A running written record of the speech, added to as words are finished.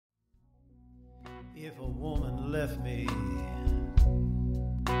left me.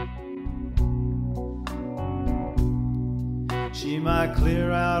 She might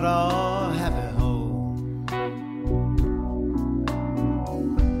clear out our happy home.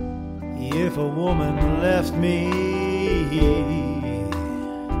 If a woman left me,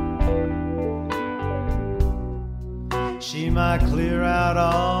 she might clear out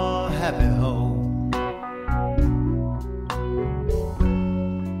our happy home.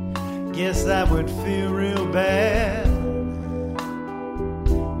 Guess that would feel real bad,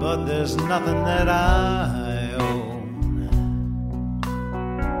 but there's nothing that I own.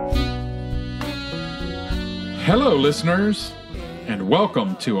 Hello, listeners, and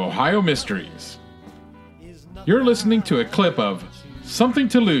welcome to Ohio Mysteries. You're listening to a clip of Something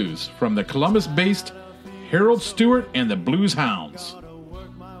to Lose from the Columbus-based Harold Stewart and the Blues Hounds.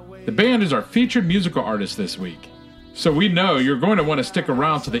 The band is our featured musical artist this week, so we know you're going to want to stick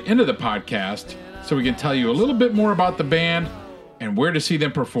around to the end of the podcast so we can tell you a little bit more about the band and where to see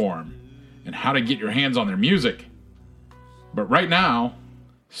them perform and how to get your hands on their music. But right now,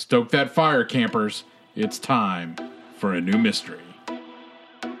 stoke that fire, campers. It's time for a new mystery.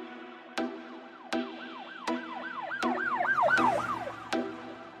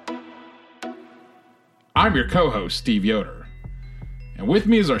 I'm your co-host, Steve Yoder. And with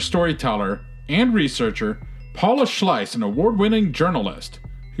me is our storyteller and researcher, Paula Schleiss, an award-winning journalist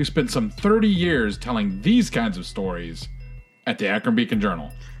who spent some 30 years telling these kinds of stories at the Akron Beacon Journal.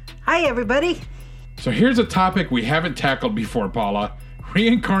 Hi, everybody. So here's a topic we haven't tackled before, Paula.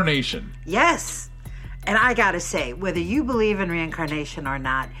 Reincarnation. Yes. And I gotta say, whether you believe in reincarnation or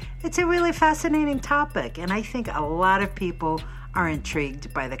not, it's a really fascinating topic. And I think a lot of people are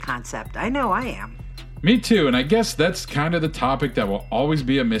intrigued by the concept. I know I am. Me too, and I guess that's kind of the topic that will always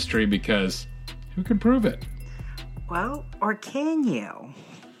be a mystery because who can prove it? Well, or can you?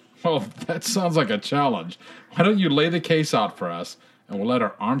 Well, that sounds like a challenge. Why don't you lay the case out for us, and we'll let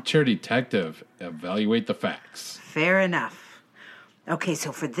our armchair detective evaluate the facts. Fair enough. Okay,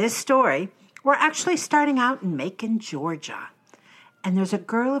 so for this story, we're actually starting out in Macon, Georgia. And there's a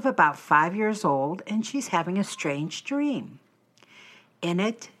girl of about 5 years old, and she's having a strange dream. In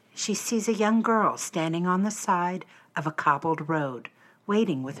it, she sees a young girl standing on the side of a cobbled road,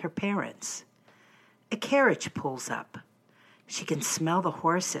 waiting with her parents. A carriage pulls up. She can smell the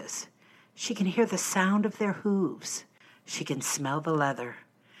horses. She can hear the sound of their hooves. She can smell the leather.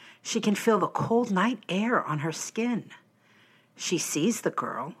 She can feel the cold night air on her skin. She sees the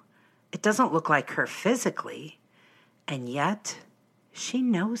girl. It doesn't look like her physically, and yet she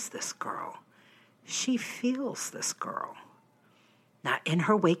knows this girl. She feels this girl. Now, in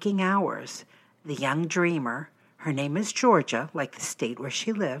her waking hours, the young dreamer, her name is Georgia, like the state where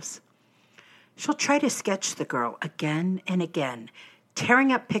she lives, she'll try to sketch the girl again and again,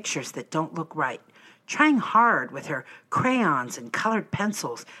 tearing up pictures that don't look right, trying hard with her crayons and colored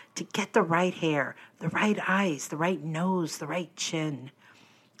pencils to get the right hair, the right eyes, the right nose, the right chin.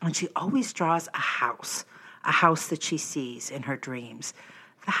 And she always draws a house that she sees in her dreams.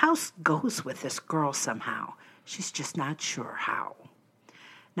 The house goes with this girl somehow. She's just not sure how.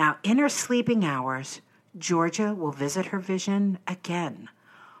 Now, in her sleeping hours, Georgia will visit her vision again.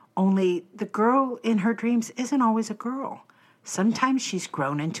 Only the girl in her dreams isn't always a girl. Sometimes she's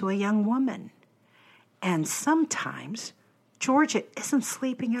grown into a young woman. And sometimes Georgia isn't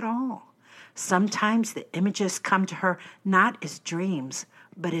sleeping at all. Sometimes the images come to her not as dreams,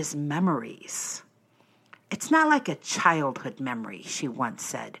 but as memories. It's not like a childhood memory, she once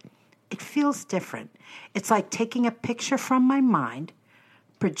said. It feels different. It's like taking a picture from my mind,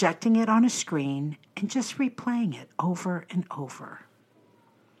 projecting it on a screen, and just replaying it over and over.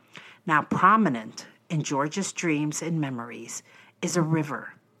 Now, prominent in Georgia's dreams and memories is a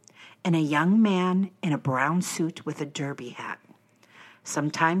river and a young man in a brown suit with a derby hat.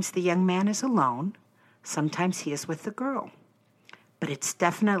 Sometimes the young man is alone. Sometimes he is with the girl. But it's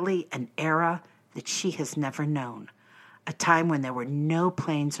definitely an era that she has never known, a time when there were no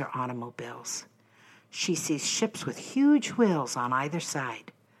planes or automobiles. She sees ships with huge wheels on either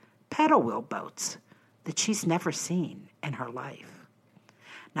side, paddle wheel boats that she's never seen in her life.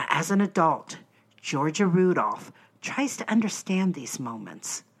 Now, as an adult, Georgia Rudolph tries to understand these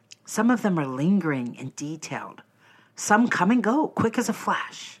moments. Some of them are lingering and detailed. Some come and go, quick as a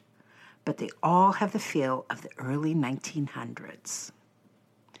flash. But they all have the feel of the early 1900s.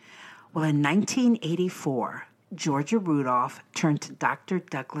 Well, in 1984, Georgia Rudolph turned to Dr.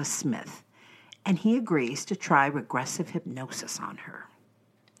 Douglas Smith, and he agrees to try regressive hypnosis on her.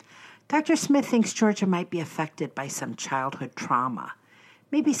 Dr. Smith thinks Georgia might be affected by some childhood trauma,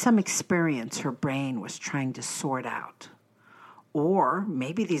 maybe some experience her brain was trying to sort out. Or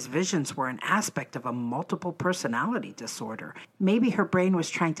maybe these visions were an aspect of a multiple personality disorder. Maybe her brain was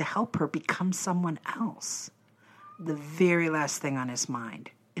trying to help her become someone else. The very last thing on his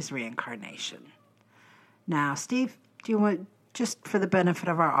mind is reincarnation. Now, Steve, do you want, just for the benefit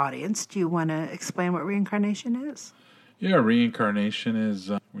of our audience, do you want to explain what reincarnation is? Yeah, reincarnation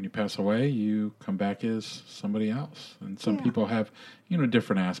is when you pass away, you come back as somebody else. And some people have,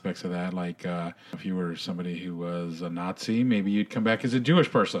 different aspects of that. Like if you were somebody who was a Nazi, maybe you'd come back as a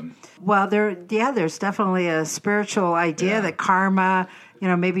Jewish person. Well, there's definitely a spiritual idea that karma,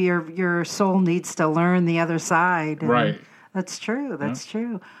 maybe your soul needs to learn the other side. Right. That's true. That's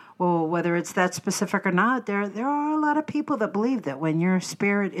true. Well, whether it's that specific or not, there are a lot of people that believe that when your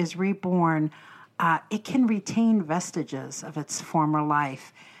spirit is reborn, it can retain vestiges of its former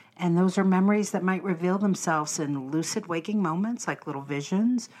life. And those are memories that might reveal themselves in lucid waking moments, like little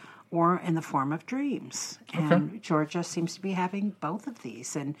visions, or in the form of dreams. Okay. And Georgia seems to be having both of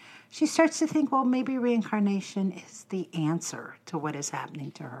these. And she starts to think, well, maybe reincarnation is the answer to what is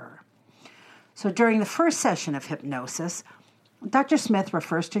happening to her. So during the first session of hypnosis, Dr. Smith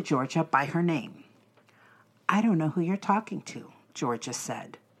refers to Georgia by her name. "I don't know who you're talking to," Georgia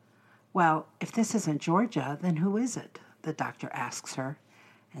said. "Well, if this isn't Georgia, then who is it?" the doctor asks her.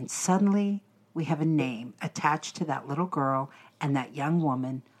 And suddenly we have a name attached to that little girl and that young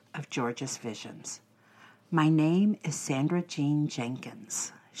woman of Georgia's visions. "My name is Sandra Jean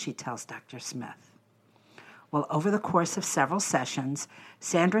Jenkins," she tells Dr. Smith. Well, over the course of several sessions,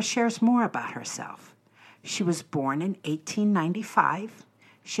 Sandra shares more about herself. She was born in 1895.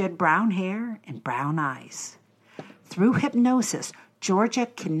 She had brown hair and brown eyes. Through hypnosis, Georgia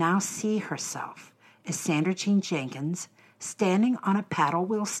can now see herself as Sandra Jean Jenkins standing on a paddle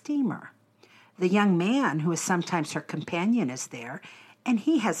wheel steamer. The young man who is sometimes her companion is there, and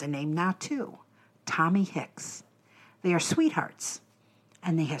he has a name now too, Tommy Hicks. They are sweethearts,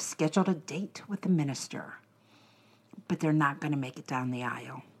 and they have scheduled a date with the minister. But they're not going to make it down the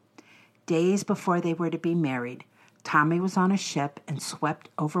aisle. Days before they were to be married, Tommy was on a ship and swept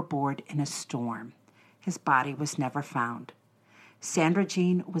overboard in a storm. His body was never found. Sandra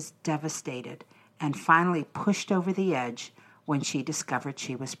Jean was devastated and finally pushed over the edge when she discovered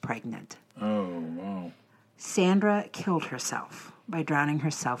she was pregnant. Oh, wow. Sandra killed herself by drowning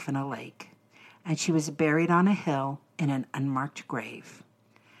herself in a lake, and she was buried on a hill in an unmarked grave.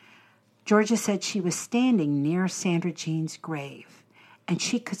 Georgia said she was standing near Sandra Jean's grave, and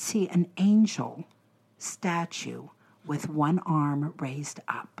she could see an angel statue with one arm raised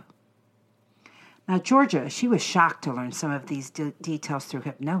up. Now, Georgia, she was shocked to learn some of these details through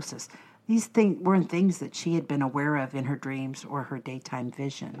hypnosis. These weren't things that she had been aware of in her dreams or her daytime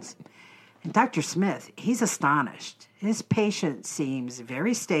visions. And Dr. Smith, he's astonished. His patient seems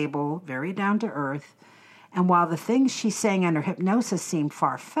very stable, very down to earth, and while the things she's saying under hypnosis seem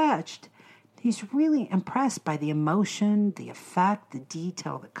far-fetched, he's really impressed by the emotion, the effect, the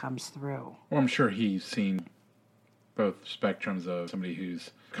detail that comes through. Well, I'm sure he's seen both spectrums of somebody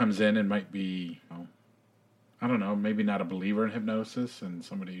who's comes in and might be, I don't know, maybe not a believer in hypnosis, and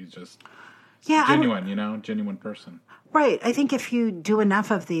somebody who's just genuine, genuine person. Right. I think if you do enough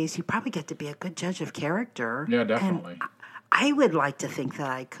of these, you probably get to be a good judge of character. Yeah, definitely. And I would like to think that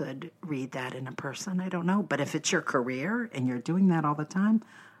I could read that in a person. I don't know. But if it's your career and you're doing that all the time,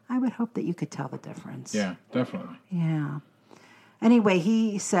 I would hope that you could tell the difference. Yeah, definitely. Yeah. Anyway,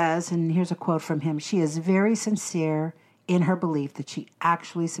 he says, and here's a quote from him, "She is very sincere in her belief that she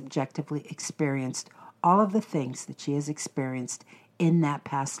actually subjectively experienced all of the things that she has experienced in that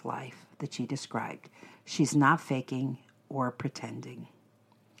past life that she described. She's not faking or pretending."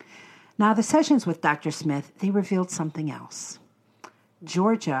 Now, the sessions with Dr. Smith, they revealed something else.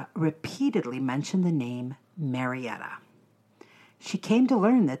 Georgia repeatedly mentioned the name Marietta. She came to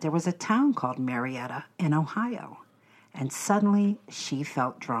learn that there was a town called Marietta in Ohio, and suddenly she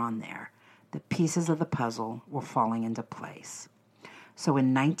felt drawn there. The pieces of the puzzle were falling into place. So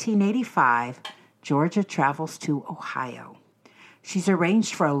in 1985, Georgia travels to Ohio. She's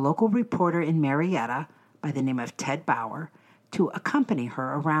arranged for a local reporter in Marietta by the name of Ted Bauer to accompany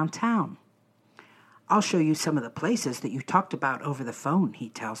her around town. "I'll show you some of the places that you talked about over the phone," he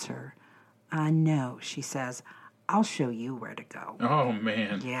tells her. "No," she says. "I'll show you where to go." Oh,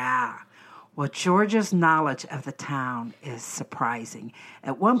 man. Yeah. Well, Georgia's knowledge of the town is surprising.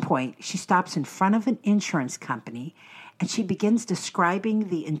 At one point, she stops in front of an insurance company and she begins describing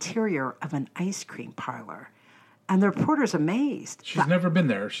the interior of an ice cream parlor. And the reporter's amazed. She's never been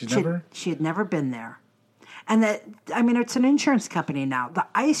there. She had never been there. And it's an insurance company now. The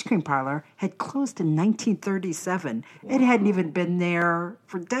ice cream parlor had closed in 1937. Wow. It hadn't even been there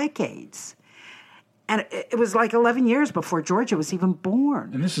for decades. And it was like 11 years before Georgia was even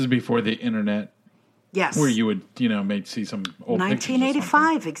born. And this is before the internet, Yes. where you would, mayght see some old pictures or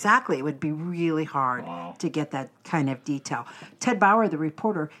 1985, exactly. It would be really hard to get that kind of detail. Ted Bauer, the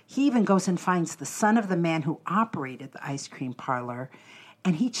reporter, he even goes and finds the son of the man who operated the ice cream parlor,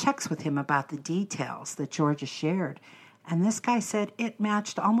 and he checks with him about the details that Georgia shared. And this guy said it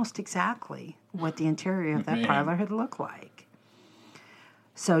matched almost exactly what the interior of that parlor had looked like.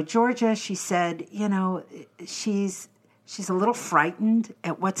 So Georgia, she said, she's a little frightened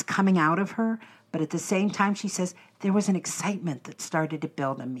at what's coming out of her, but at the same time, she says, there was an excitement that started to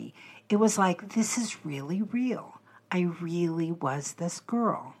build in me. It was like, this is really real. I really was this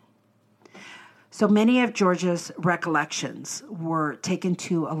girl. So many of Georgia's recollections were taken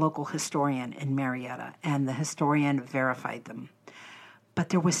to a local historian in Marietta, and the historian verified them. But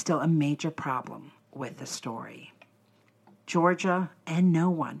there was still a major problem with the story. Georgia and no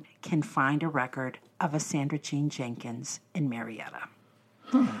one can find a record of a Sandra Jean Jenkins in Marietta.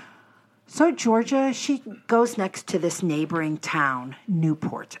 So Georgia, she goes next to this neighboring town,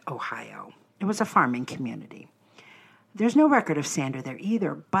 Newport, Ohio. It was a farming community. There's no record of Sandra there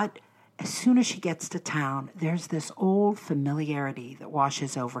either, but as soon as she gets to town, there's this old familiarity that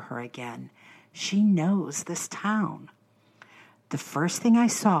washes over her again. She knows this town. The first thing I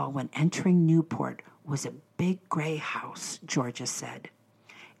saw when entering Newport was a big gray house, Georgia said.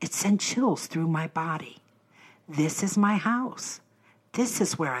 It sent chills through my body. This is my house. This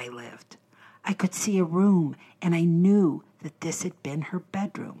is where I lived. I could see a room, and I knew that this had been her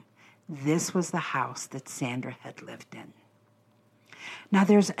bedroom. This was the house that Sandra had lived in. Now,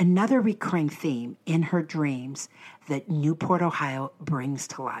 there's another recurring theme in her dreams that Newport, Ohio brings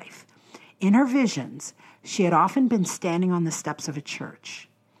to life. In her visions, she had often been standing on the steps of a church.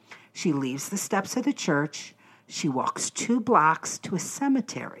 She leaves the steps of the church. She walks 2 blocks to a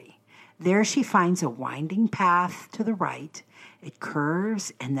cemetery. There she finds a winding path to the right. It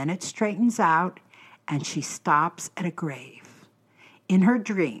curves and then it straightens out, and she stops at a grave. In her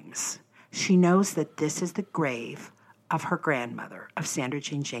dreams, she knows that this is the grave of her grandmother, of Sandra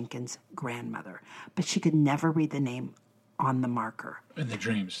Jean Jenkins' grandmother, but she could never read the name on the marker. In the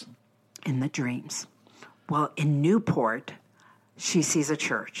dreams. In the dreams. Well, in Newport, she sees a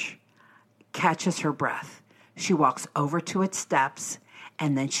church, catches her breath. She walks over to its steps,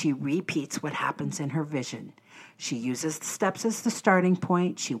 and then she repeats what happens in her vision. She uses the steps as the starting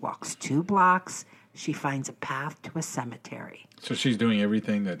point. She walks 2 blocks. She finds a path to a cemetery. So she's doing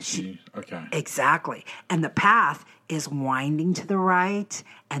everything that okay. Exactly. And the path is winding to the right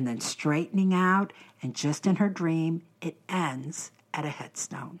and then straightening out. And just in her dream, it ends at a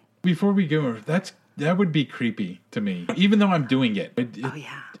headstone. Before we go, that would be creepy to me, even though I'm doing it. Oh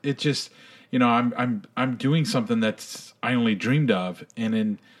yeah. It just, I'm doing something that's I only dreamed of, and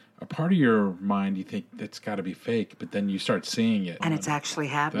in a part of your mind you think that's got to be fake, but then you start seeing it, and it's actually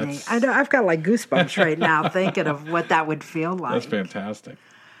happening. I know, I've got like goosebumps right now thinking of what that would feel like. That's fantastic.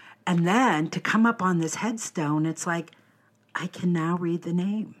 And then to come up on this headstone, it's like I can now read the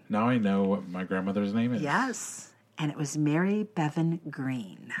name. Now I know what my grandmother's name is. Yes, and it was Mary Bevan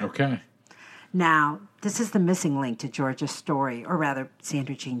Green. Okay. Now, this is the missing link to Georgia's story, or rather,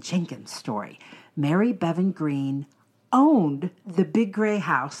 Sandra Jean Jenkins' story. Mary Bevan Green owned the big gray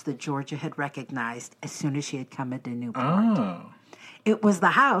house that Georgia had recognized as soon as she had come into Newport. Oh. It was the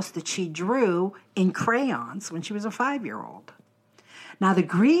house that she drew in crayons when she was a 5-year-old. Now, the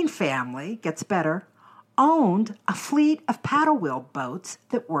Green family, gets better, owned a fleet of paddle wheel boats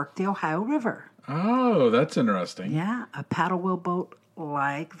that worked the Ohio River. Oh, that's interesting. Yeah, a paddle wheel boat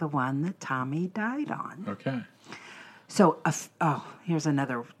like the one that Tommy died on. Okay. So, here's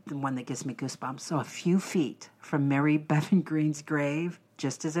another one that gives me goosebumps. So a few feet from Mary Bevan Green's grave,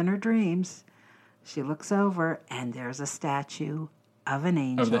 just as in her dreams, she looks over and there's a statue of an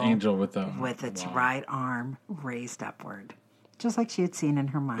angel. Of the angel with its right arm raised upward, just like she had seen in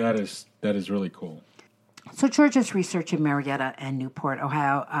her mind. That is really cool. So Georgia's research in Marietta and Newport,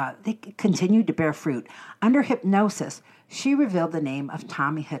 Ohio, they continued to bear fruit. Under hypnosis, she revealed the name of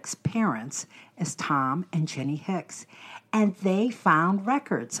Tommy Hicks' parents as Tom and Jenny Hicks, and they found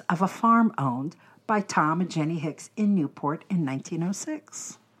records of a farm owned by Tom and Jenny Hicks in Newport in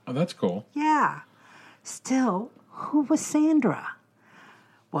 1906. Oh, that's cool. Yeah. Still, who was Sandra?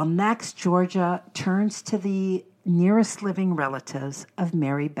 Well, next, Georgia turns to the nearest living relatives of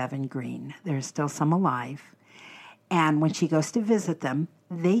Mary Bevan Green. There's still some alive. And when she goes to visit them,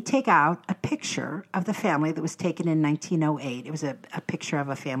 they take out a picture of the family that was taken in 1908. It was a picture of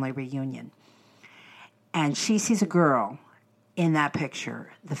a family reunion. And she sees a girl in that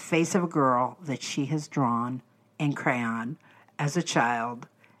picture, the face of a girl that she has drawn in crayon as a child,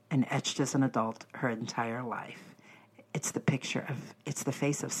 and etched as an adult her entire life. It's the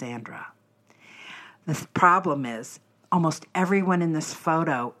face of Sandra. The problem is, almost everyone in this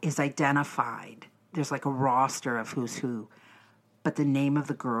photo is identified. There's like a roster of who's who, but the name of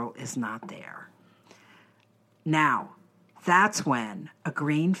the girl is not there. Now, that's when a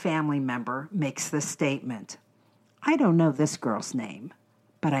Green family member makes this statement. I don't know this girl's name,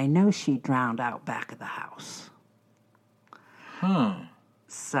 but I know she drowned out back of the house. Huh.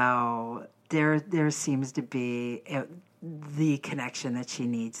 So there seems to be the connection that she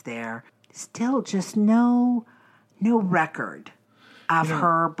needs there. Still just no record of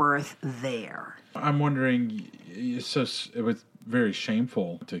her birth there. I'm wondering, it was very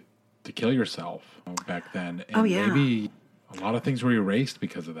shameful to kill yourself back then. And maybe a lot of things were erased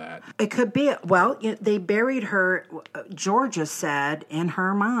because of that. It could be. Well, they buried her. Georgia said in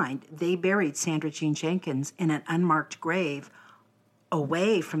her mind, they buried Sandra Jean Jenkins in an unmarked grave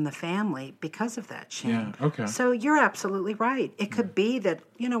away from the family because of that shame. Yeah, okay. So you're absolutely right. It could be that,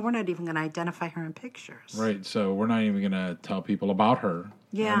 we're not even going to identify her in pictures. Right, so we're not even going to tell people about her.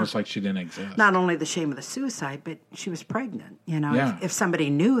 Yeah. Almost like she didn't exist. Not only the shame of the suicide, but she was pregnant. If somebody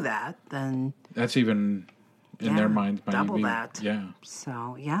knew that, then... That's even, in their minds... double that. Yeah.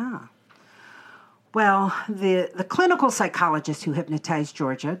 So, yeah. Well, the clinical psychologist who hypnotized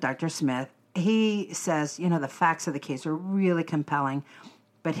Georgia, Dr. Smith, he says, the facts of the case are really compelling,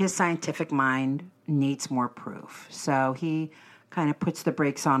 but his scientific mind needs more proof. So he kind of puts the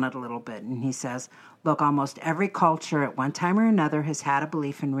brakes on it a little bit, and he says, look, almost every culture at one time or another has had a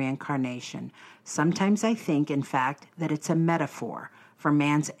belief in reincarnation. Sometimes I think, in fact, that it's a metaphor for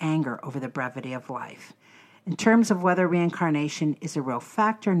man's anger over the brevity of life. In terms of whether reincarnation is a real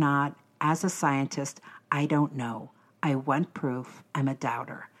fact or not, as a scientist, I don't know. I want proof. I'm a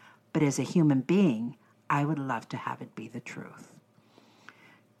doubter. But as a human being, I would love to have it be the truth.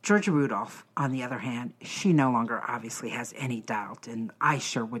 Georgia Rudolph, on the other hand, she no longer obviously has any doubt, and I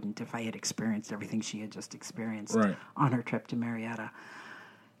sure wouldn't if I had experienced everything she had just experienced on her trip to Marietta.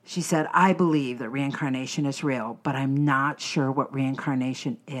 She said, I believe that reincarnation is real, but I'm not sure what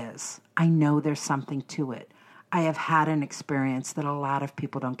reincarnation is. I know there's something to it. I have had an experience that a lot of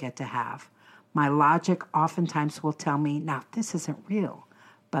people don't get to have. My logic oftentimes will tell me, now, this isn't real.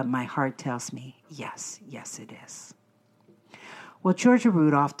 But my heart tells me, yes, it is. Well, Georgia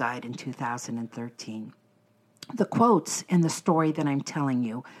Rudolph died in 2013. The quotes in the story that I'm telling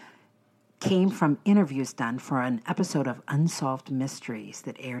you came from interviews done for an episode of Unsolved Mysteries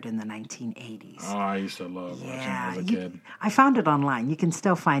that aired in the 1980s. Oh, I used to love watching it as a kid. I found it online. You can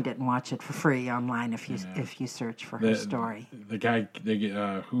still find it and watch it for free online if you search for her story. The guy,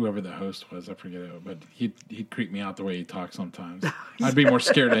 whoever the host was, I forget it, but he'd creep me out the way he talked sometimes. I'd be more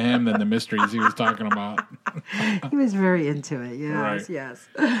scared of him than the mysteries he was talking about. He was very into it, yes.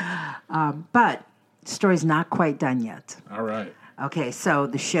 But the story's not quite done yet. All right. Okay, so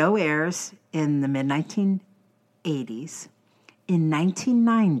the show airs in the mid-1980s. In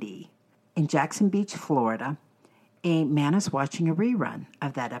 1990, in Jackson Beach, Florida, a man is watching a rerun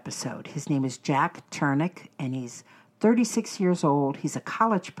of that episode. His name is Jack Turnick, and he's 36 years old. He's a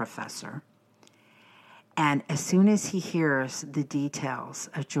college professor. And as soon as he hears the details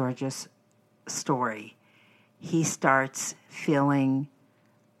of Georgia's story, he starts feeling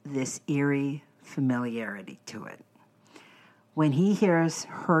this eerie familiarity to it. When he hears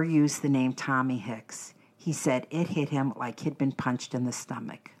her use the name Tommy Hicks, he said it hit him like he'd been punched in the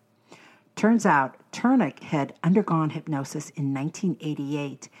stomach. Turns out Turnick had undergone hypnosis in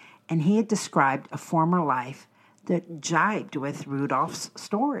 1988, and he had described a former life that jibed with Rudolph's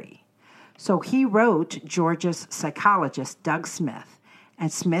story. So he wrote Georgia's psychologist, Doug Smith, and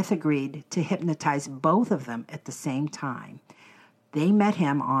Smith agreed to hypnotize both of them at the same time. They met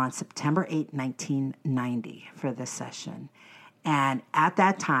him on September 8, 1990 for this session. And at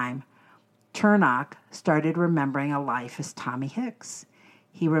that time, Turnock started remembering a life as Tommy Hicks.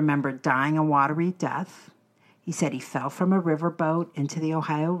 He remembered dying a watery death. He said he fell from a riverboat into the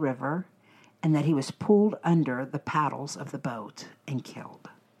Ohio River and that he was pulled under the paddles of the boat and killed.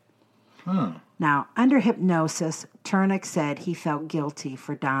 Now, under hypnosis, Turnick said he felt guilty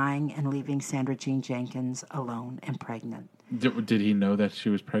for dying and leaving Sandra Jean Jenkins alone and pregnant. Did he know that she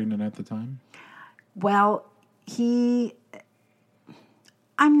was pregnant at the time? Well,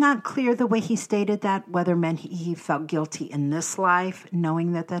 I'm not clear the way he stated that, whether it meant he felt guilty in this life,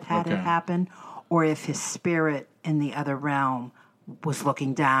 knowing that had happened, or if his spirit in the other realm was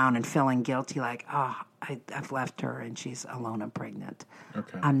looking down and feeling guilty, like, I've left her and she's alone and pregnant.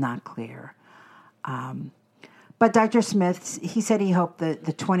 Okay. I'm not clear. But Dr. Smith, he said he hoped that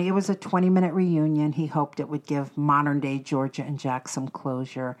it was a 20-minute reunion. He hoped it would give modern-day Georgia and Jack some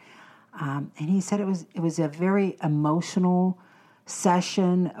closure. And he said it was a very emotional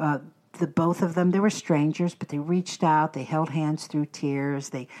session. The both of them, they were strangers, but they reached out. They held hands through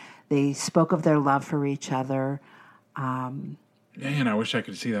tears. They spoke of their love for each other. Man, I wish I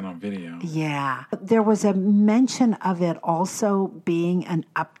could see that on video. Yeah. There was a mention of it also being an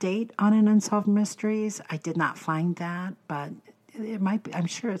update on an Unsolved Mysteries. I did not find that, but it might be. I'm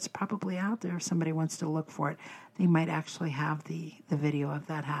sure it's probably out there if somebody wants to look for it. They might actually have the video of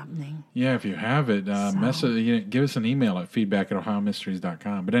that happening. Yeah, if you have it, give us an email at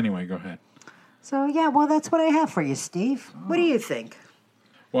feedback@ohiomysteries.com. But anyway, go ahead. So, yeah, well, that's what I have for you, Steve. What do you think?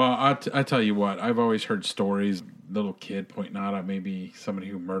 Well, I tell you what, I've always heard stories, little kid pointing out at maybe somebody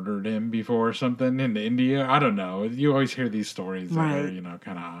who murdered him before or something in India. I don't know. You always hear these stories that are,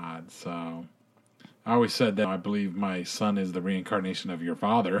 kind of odd. So I always said that I believe my son is the reincarnation of your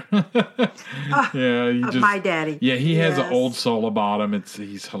father. My daddy. Yeah, he has an old soul about him.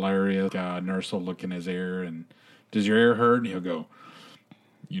 He's hilarious. A nurse will look in his ear and, does your ear hurt? And he'll go,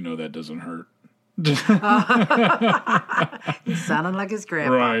 that doesn't hurt. He's sounding like his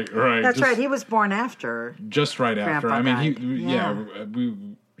grandpa. Right. That's right. He was born after. Just right after. Grandpa I died.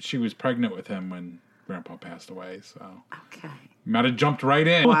 mean, she was pregnant with him when Grandpa passed away. So Okay. might have jumped right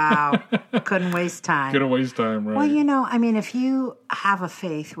in. Wow. Couldn't waste time. Couldn't waste time, right? Well, if you have a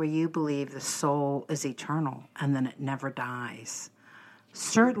faith where you believe the soul is eternal and then it never dies,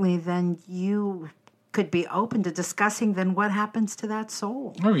 certainly then you could be open to discussing then what happens to that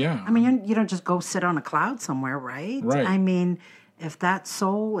soul. Oh, yeah. I mean, you don't just go sit on a cloud somewhere, right? Right. I mean, if that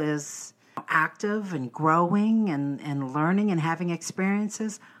soul is active and growing and learning and having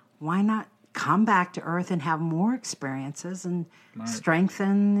experiences, why not come back to Earth and have more experiences and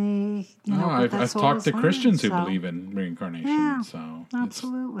strengthen the, I've talked to Christians who believe in reincarnation. Yeah, so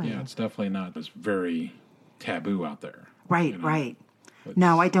absolutely. It's definitely not. It's very taboo out there. Right, right.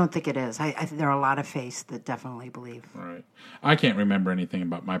 No, I don't think it is. There are a lot of faiths that definitely believe. Right. I can't remember anything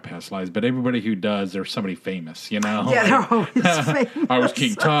about my past lives, but everybody who does, there's somebody famous, Yeah, they're always famous. I was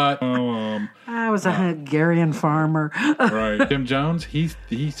King Tut. I was a Hungarian farmer. Right. Jim Jones,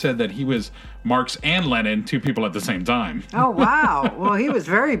 he said that he was Marx and Lenin, two people at the same time. Oh, wow. Well, he was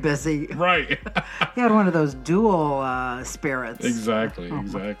very busy. Right. He had one of those dual spirits. Exactly.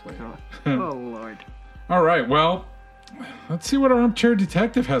 Oh, Lord. All right, well, let's see what our armchair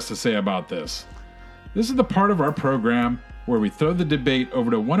detective has to say about this. This is the part of our program where we throw the debate over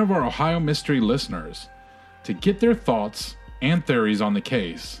to one of our Ohio Mystery listeners to get their thoughts and theories on the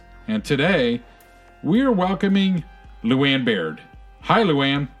case. And today, we are welcoming Luann Baird. Hi,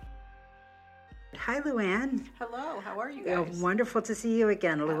 Luann. Hi, Luann. Hello, how are you guys? Wonderful to see you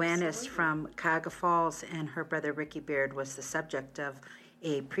again. Luann is Absolutely. from Cuyahoga Falls, and her brother Ricky Baird was the subject of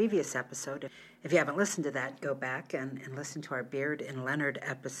a previous episode. If you haven't listened to that, go back and listen to our Beard and Leonard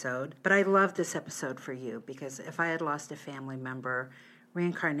episode. But I love this episode for you because if I had lost a family member,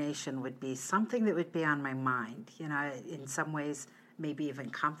 reincarnation would be something that would be on my mind. In some ways, maybe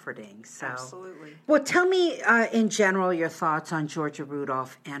even comforting. So, Absolutely. Well, tell me in general your thoughts on Georgia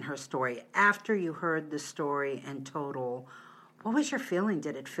Rudolph and her story. After you heard the story in total, what was your feeling?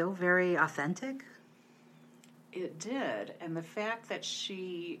 Did it feel very authentic? It did. And the fact that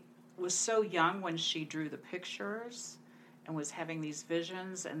she was so young when she drew the pictures and was having these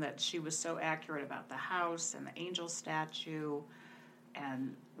visions, and that she was so accurate about the house and the angel statue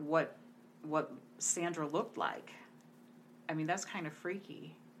and what Sandra looked like. I mean, that's kind of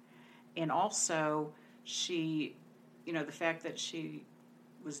freaky. And also, she, the fact that she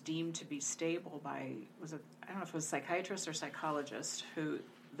was deemed to be stable by, I don't know if it was a psychiatrist or psychologist,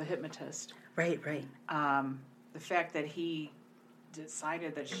 the hypnotist. Right. The fact that he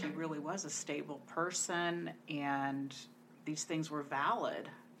decided that she really was a stable person and these things were valid.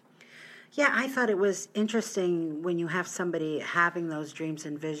 Yeah, I thought it was interesting when you have somebody having those dreams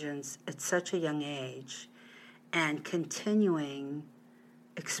and visions at such a young age and continuing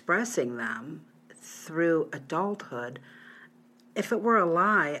expressing them through adulthood. If it were a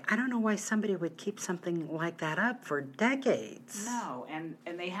lie, I don't know why somebody would keep something like that up for decades. No, and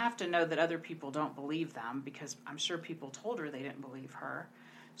they have to know that other people don't believe them, because I'm sure people told her they didn't believe her.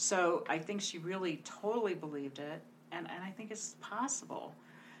 So I think she really totally believed it, and I think it's possible.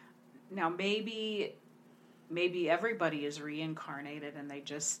 Now, maybe everybody is reincarnated and they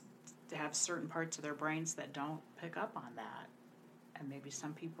just have certain parts of their brains that don't pick up on that. And maybe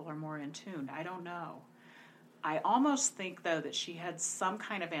some people are more in tune. I don't know. I almost think, though, that she had some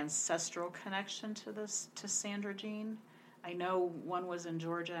kind of ancestral connection to Sandra Jean. I know one was in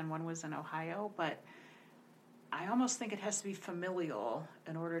Georgia and one was in Ohio, but I almost think it has to be familial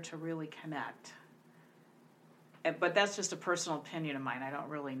in order to really connect. But that's just a personal opinion of mine. I don't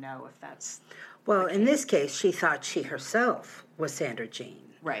really know if that's... Well, in this case, she thought she herself was Sandra Jean.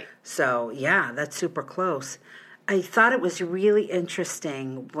 Right. So, yeah, that's super close. I thought it was really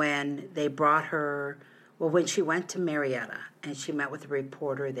interesting when they brought her, well, when she went to Marietta and she met with a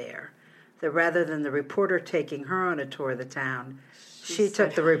reporter there, that rather than the reporter taking her on a tour of the town, she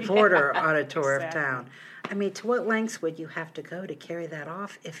took the reporter on a tour of town. I mean, to what lengths would you have to go to carry that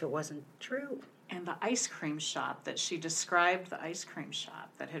off if it wasn't true? And the ice cream shop that she described, the ice cream shop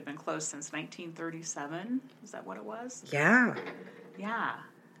that had been closed since 1937, is that what it was? Yeah. Yeah.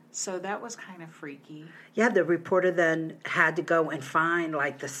 So that was kind of freaky. Yeah, the reporter then had to go and find,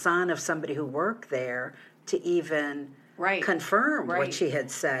 like, the son of somebody who worked there to even confirm what she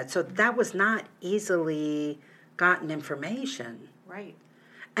had said. So that was not easily gotten information. Right.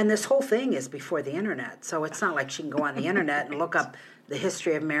 And this whole thing is before the internet, so it's not like she can go on the internet and look up the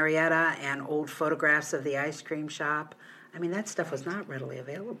history of Marietta and old photographs of the ice cream shop. I mean, that stuff was not readily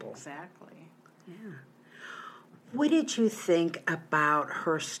available. Exactly. Yeah. What did you think about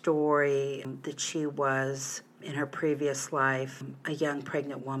her story that she was, in her previous life, a young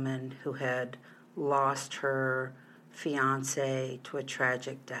pregnant woman who had lost her fiancé to a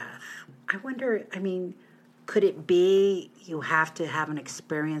tragic death? I wonder, I mean, could it be you have to have an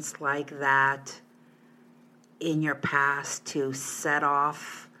experience like that in your past to set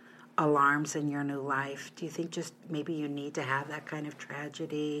off alarms in your new life? Do you think just maybe you need to have that kind of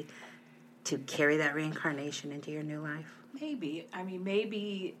tragedy to carry that reincarnation into your new life? Maybe. I mean,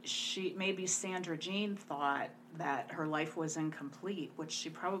 maybe Sandra Jean thought that her life was incomplete, which she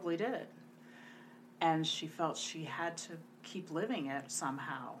probably did. And she felt she had to keep living it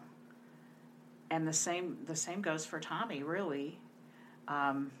somehow. And the same goes for Tommy, really.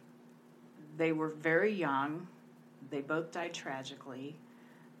 They were very young. They both died tragically.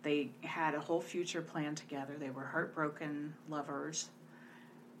 They had a whole future planned together. They were heartbroken lovers.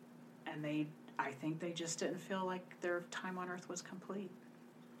 And I think they just didn't feel like their time on earth was complete.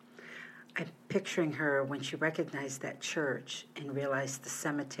 I'm picturing her when she recognized that church and realized the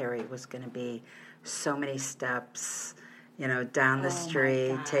cemetery was going to be so many steps, down the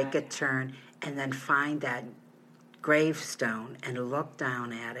street, take a turn, and then find that gravestone and look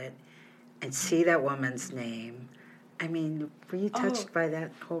down at it and see that woman's name. I mean, were you touched by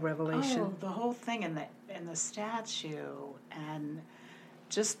that whole revelation? Oh, the whole thing and the statue and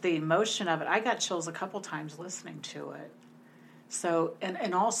just the emotion of it. I got chills a couple times listening to it. So,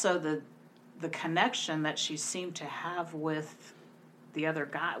 and also the connection that she seemed to have with the other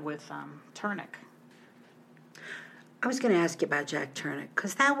guy, with Turnick. I was going to ask you about Jack Turnick,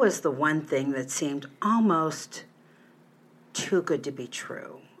 because that was the one thing that seemed almost too good to be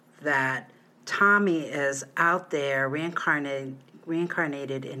true, that Tommy is out there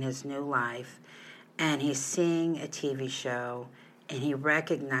reincarnated in his new life, and he's seeing a TV show, and he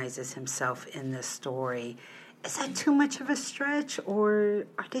recognizes himself in this story. Is that too much of a stretch, or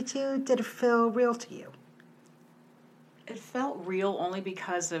did it feel real to you? It felt real only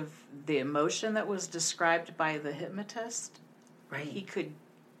because of the emotion that was described by the hypnotist. Right.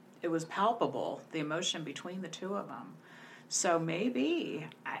 It was palpable, the emotion between the two of them. So maybe,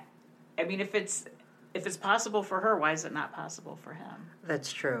 I mean, if it's possible for her, why is it not possible for him?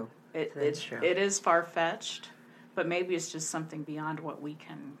 That's true. That's true. It is far-fetched, but maybe it's just something beyond what we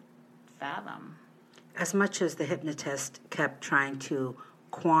can fathom. As much as the hypnotist kept trying to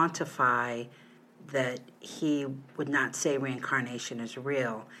quantify that he would not say reincarnation is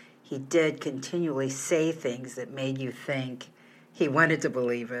real, he did continually say things that made you think he wanted to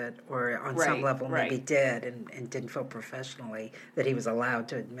believe it, or on some level maybe did, and didn't feel professionally that he was allowed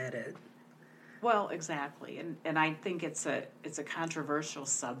to admit it. Well, exactly, and I think it's a controversial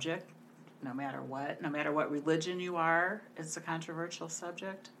subject, no matter what religion you are, it's a controversial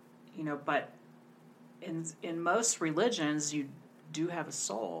subject, but in most religions you do have a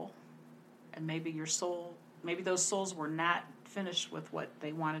soul, and maybe those souls were not finished with what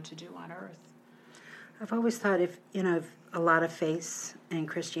they wanted to do on earth. I've always thought if a lot of faiths and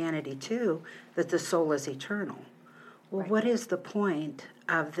Christianity too, that the soul is eternal. Well, what is the point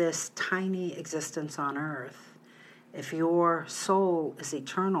of this tiny existence on earth? If your soul is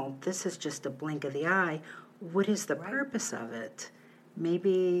eternal, this is just a blink of the eye. What is the purpose of it?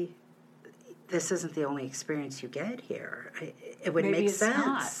 Maybe this isn't the only experience you get here. It would make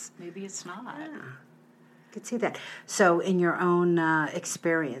sense. Maybe it's not. Yeah. I could see that. So in your own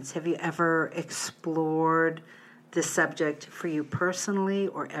experience, have you ever explored this subject for you personally,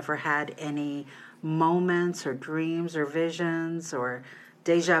 or ever had any moments or dreams or visions or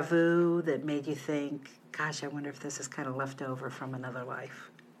deja vu that made you think, Gosh, I wonder if this is kind of left over from another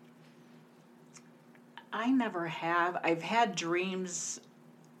life. I never have. I've had dreams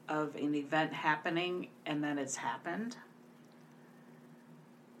of an event happening and then it's happened.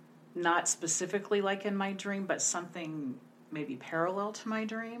 Not specifically like in my dream, but something maybe parallel to my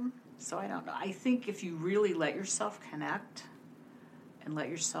dream. So I don't know. I think if you really let yourself connect and let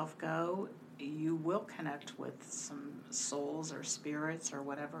yourself go, you will connect with some souls or spirits or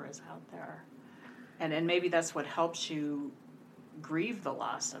whatever is out there. And maybe that's what helps you grieve the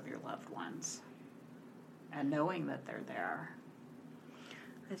loss of your loved ones and knowing that they're there.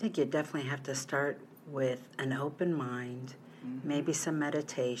 I think you definitely have to start with an open mind, maybe some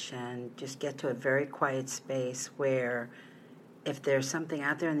meditation, just get to a very quiet space where if there's something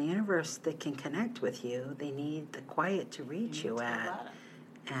out there in the universe that can connect with you, they need the quiet to reach you at.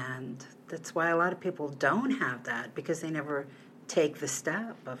 And that's why a lot of people don't have that, because they never take the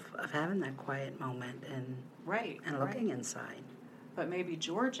step of having that quiet moment and looking inside. But maybe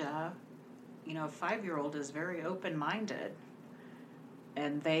Georgia, a 5-year-old is very open-minded,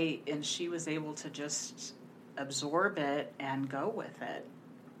 and she was able to just absorb it and go with it.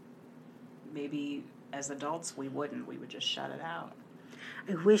 Maybe as adults we wouldn't. We would just shut it out.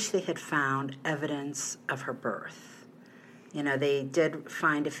 I wish they had found evidence of her birth. They did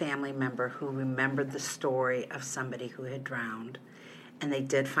find a family member who remembered the story of somebody who had drowned, and they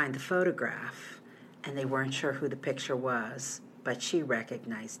did find the photograph, and they weren't sure who the picture was, but she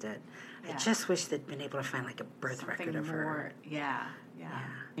recognized it. Yeah. I just wish they'd been able to find like a birth record of her. Yeah.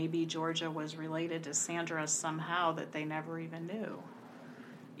 Maybe Georgia was related to Sandra somehow that they never even knew.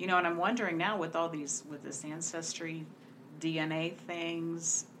 And I'm wondering now with this ancestry DNA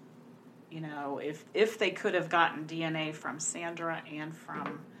things, if they could have gotten DNA from Sandra and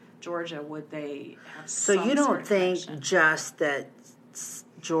from Georgia, would they have some So you don't sort of think connection? just that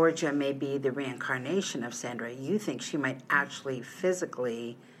Georgia may be the reincarnation of Sandra. You think she might actually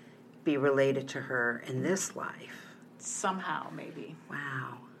physically be related to her in this life. Somehow, maybe.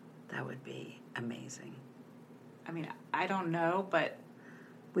 Wow, that would be amazing. I mean, I don't know, but...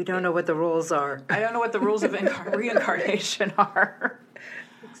 We don't know what the rules are. I don't know what the rules of reincarnation are.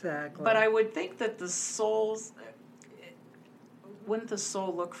 Exactly. But I would think that the souls... Wouldn't the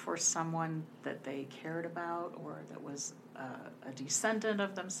soul look for someone that they cared about or that was a descendant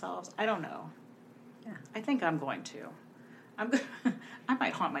of themselves? I don't know. Yeah. I think I'm going to. I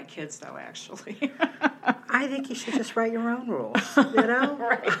might haunt my kids, though, actually. I think you should just write your own rules,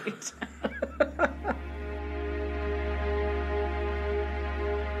 Right.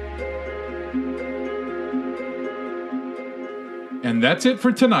 And that's it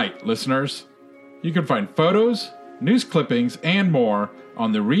for tonight, listeners. You can find photos, news clippings, and more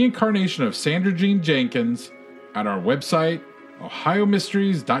on the reincarnation of Sandra Jean Jenkins at our website,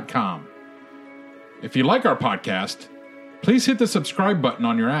 ohiomysteries.com. If you like our podcast, please hit the subscribe button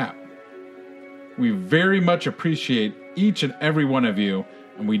on your app. We very much appreciate each and every one of you,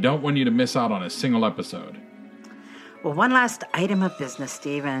 and we don't want you to miss out on a single episode. Well, one last item of business,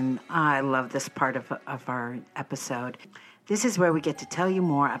 Steve, and I love this part of our episode. This is where we get to tell you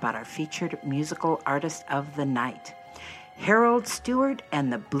more about our featured musical artist of the night. Harold Stewart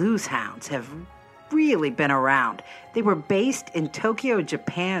and the Blues Hounds have really been around. They were based in Tokyo,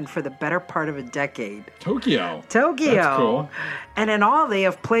 Japan for the better part of a decade. Tokyo. That's cool. And in all, they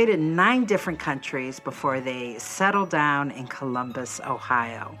have played in 9 different countries before they settled down in Columbus,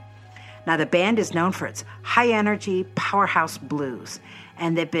 Ohio. Now, the band is known for its high-energy powerhouse blues,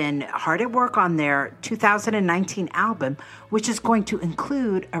 and they've been hard at work on their 2019 album, which is going to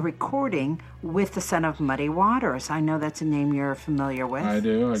include a recording with the son of Muddy Waters. I know that's a name you're familiar with. I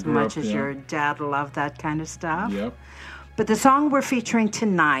do. As much as your dad loved that kind of stuff. Yep. But the song we're featuring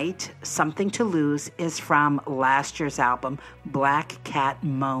tonight, Something to Lose, is from last year's album, Black Cat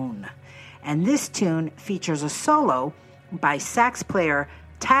Moan. And this tune features a solo by sax player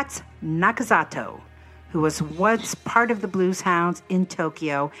Tats Nakazato, who was once part of the Blues Hounds in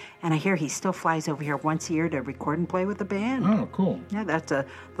Tokyo, and I hear he still flies over here once a year to record and play with the band. Oh, cool. Yeah, that's the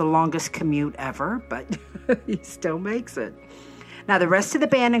longest commute ever, but he still makes it. Now, the rest of the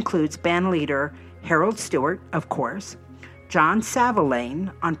band includes band leader Harold Stewart, of course, John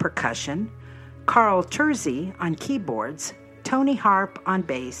Savalane on percussion, Carl Terzi on keyboards, Tony Harp on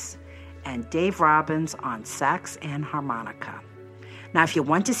bass, and Dave Robbins on sax and harmonica. Now, if you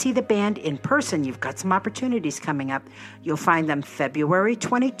want to see the band in person, you've got some opportunities coming up. You'll find them February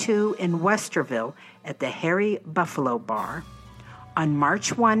 22 in Westerville at the Hairy Buffalo Bar, on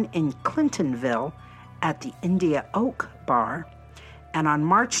March 1 in Clintonville at the India Oak Bar, and on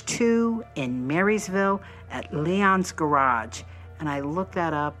March 2 in Marysville at Leon's Garage. and I looked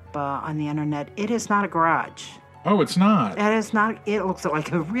that up on the internet. It is not a garage. Oh, it's not? It is not. It looks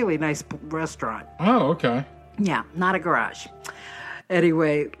like a really nice restaurant. Oh, okay. Yeah, not a garage.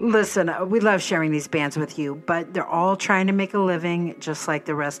 Anyway, listen, we love sharing these bands with you, but they're all trying to make a living just like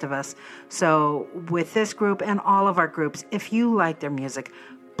the rest of us. So with this group and all of our groups, if you like their music,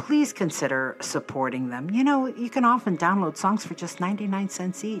 please consider supporting them. You know, you can often download songs for just 99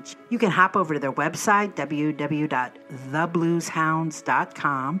 cents each. You can hop over to their website,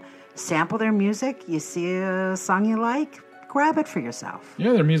 www.theblueshounds.com, sample their music. You see a song you like, grab it for yourself.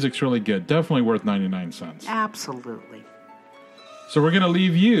 Yeah, their music's really good. Definitely worth 99 cents. Absolutely. So we're going to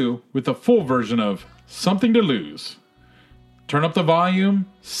leave you with the full version of Something to Lose. Turn up the volume,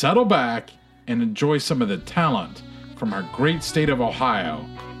 settle back, and enjoy some of the talent from our great state of Ohio.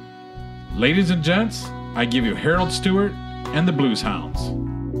 Ladies and gents, I give you Harold Stewart and the Blues Hounds.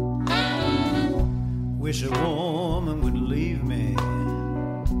 Wish a woman would leave me.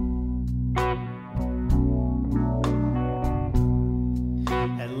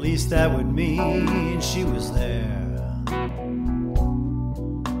 At least that would mean she was there.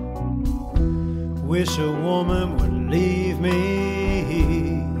 Wish a woman would leave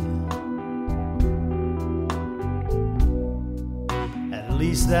me. At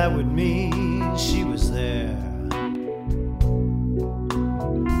least that would mean she was there.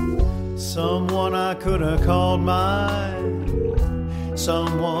 Someone I could have called mine.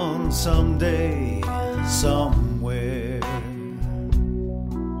 Someone someday, somewhere.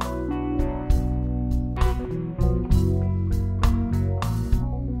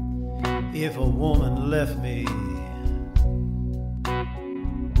 If a woman left me,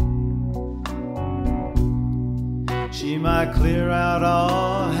 she might clear out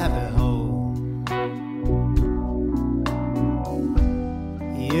our happy home.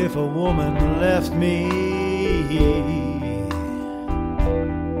 If a woman left me,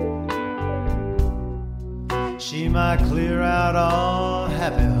 she might clear out our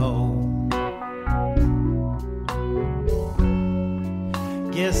happy home.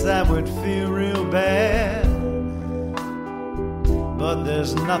 Guess that would feel real bad, but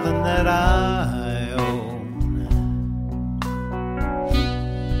there's nothing that I own.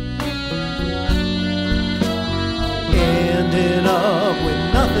 Ending up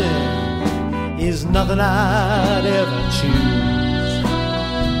with nothing is nothing I'd ever choose.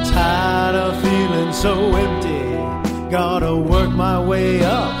 Tired of feeling so empty, gotta work my way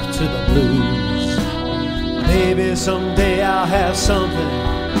up to the blues. Maybe someday I'll have something,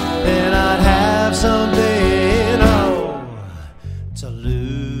 then I'd have something, oh, to lose.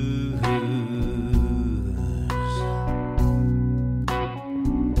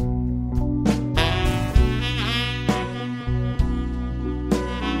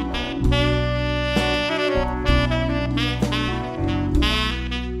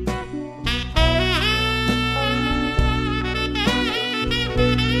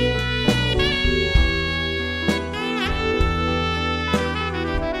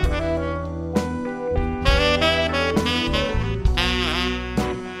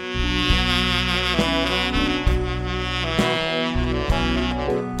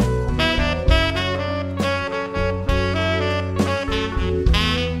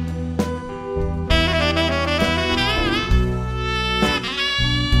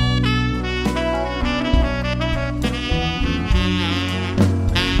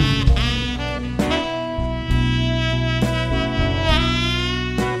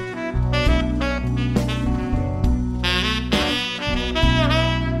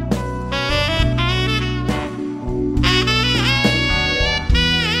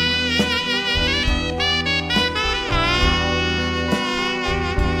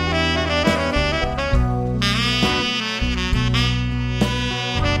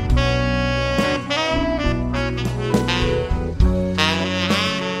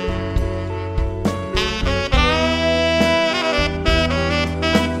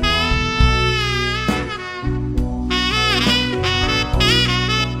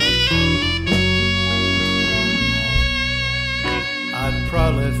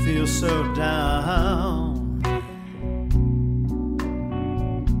 Feel so down,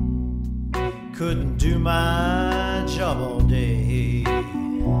 couldn't do my job all day.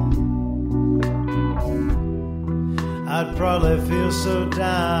 I'd probably feel so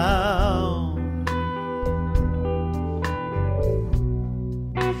down,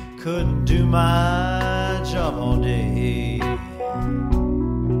 couldn't do my job all day.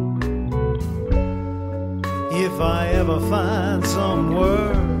 If I ever find some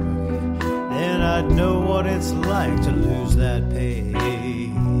work, then I'd know what it's like to lose that pay.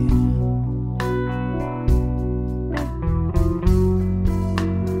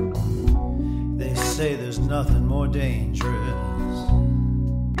 say there's nothing more dangerous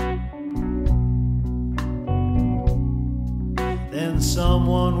than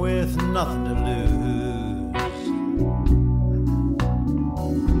someone with nothing to lose.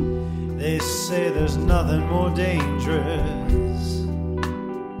 They say there's nothing more dangerous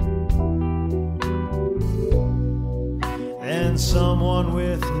than someone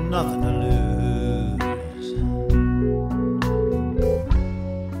with nothing to lose.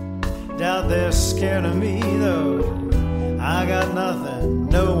 Doubt they're scared of me though. I got nothing,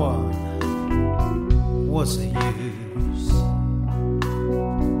 no one. What's the use?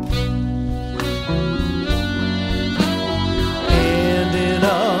 Ending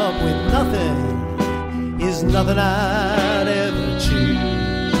up with nothing is nothing I'd ever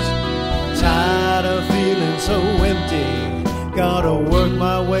choose. Tired of feeling so empty, gotta work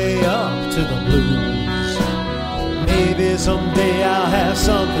my way up to the blues. Maybe someday I'll have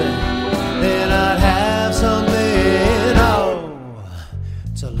something, then I'd have something, oh,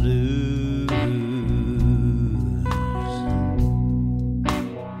 to lose.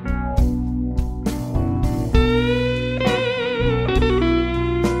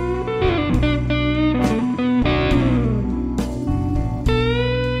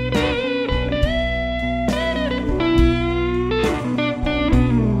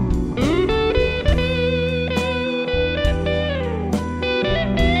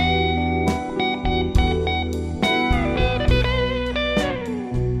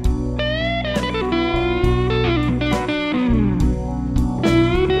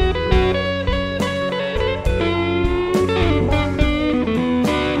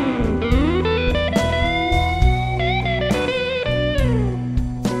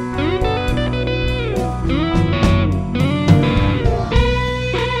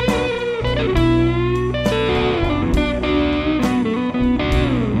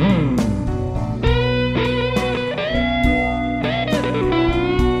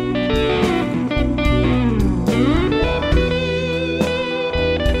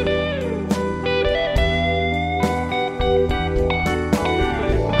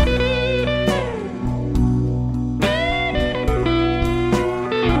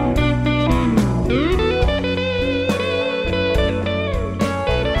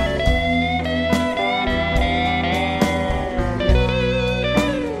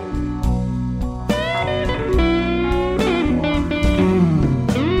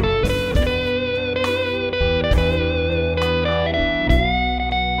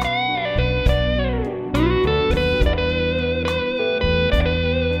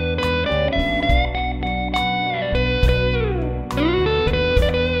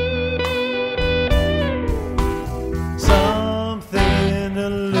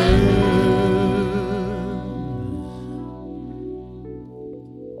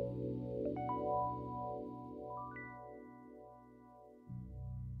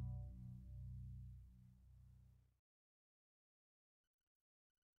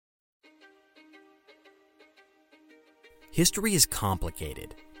 History is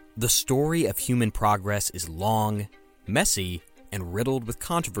complicated. The story of human progress is long, messy, and riddled with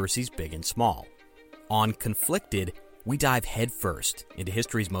controversies big and small. On Conflicted, we dive headfirst into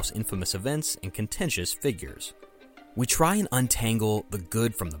history's most infamous events and contentious figures. We try and untangle the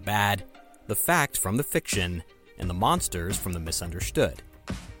good from the bad, the fact from the fiction, and the monsters from the misunderstood.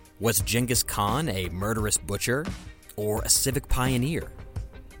 Was Genghis Khan a murderous butcher or a civic pioneer?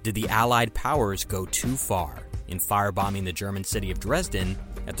 Did the Allied powers go too far in firebombing the German city of Dresden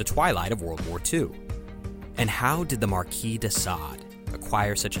at the twilight of World War II? And how did the Marquis de Sade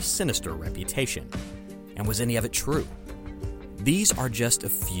acquire such a sinister reputation? And was any of it true? These are just a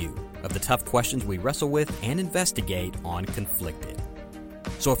few of the tough questions we wrestle with and investigate on Conflicted.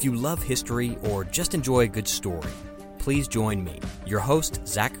 So if you love history or just enjoy a good story, please join me, your host,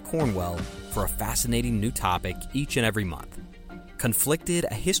 Zach Cornwell, for a fascinating new topic each and every month. Conflicted,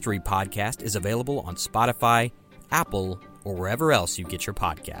 a history podcast, is available on Spotify, Apple, or wherever else you get your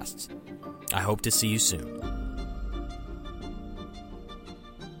podcasts. I hope to see you soon.